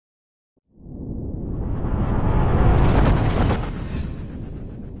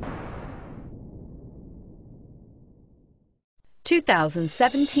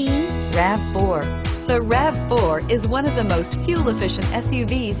2017 RAV4. The RAV4 is one of the most fuel-efficient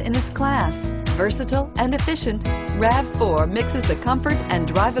SUVs in its class. Versatile and efficient, RAV4 mixes the comfort and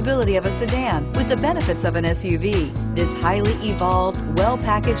drivability of a sedan with the benefits of an SUV. This highly evolved,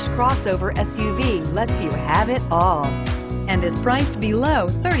 well-packaged crossover SUV lets you have it all and is priced below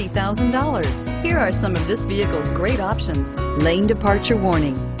 $30,000. Here are some of this vehicle's great options: lane departure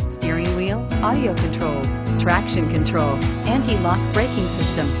warning, steering wheel audio controls, traction control, anti-lock braking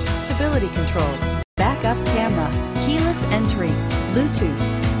system, stability control, backup camera, keyless entry,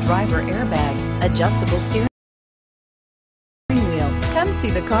 Bluetooth, driver airbag, adjustable steering wheel. Come see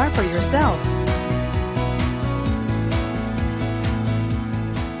the car for yourself.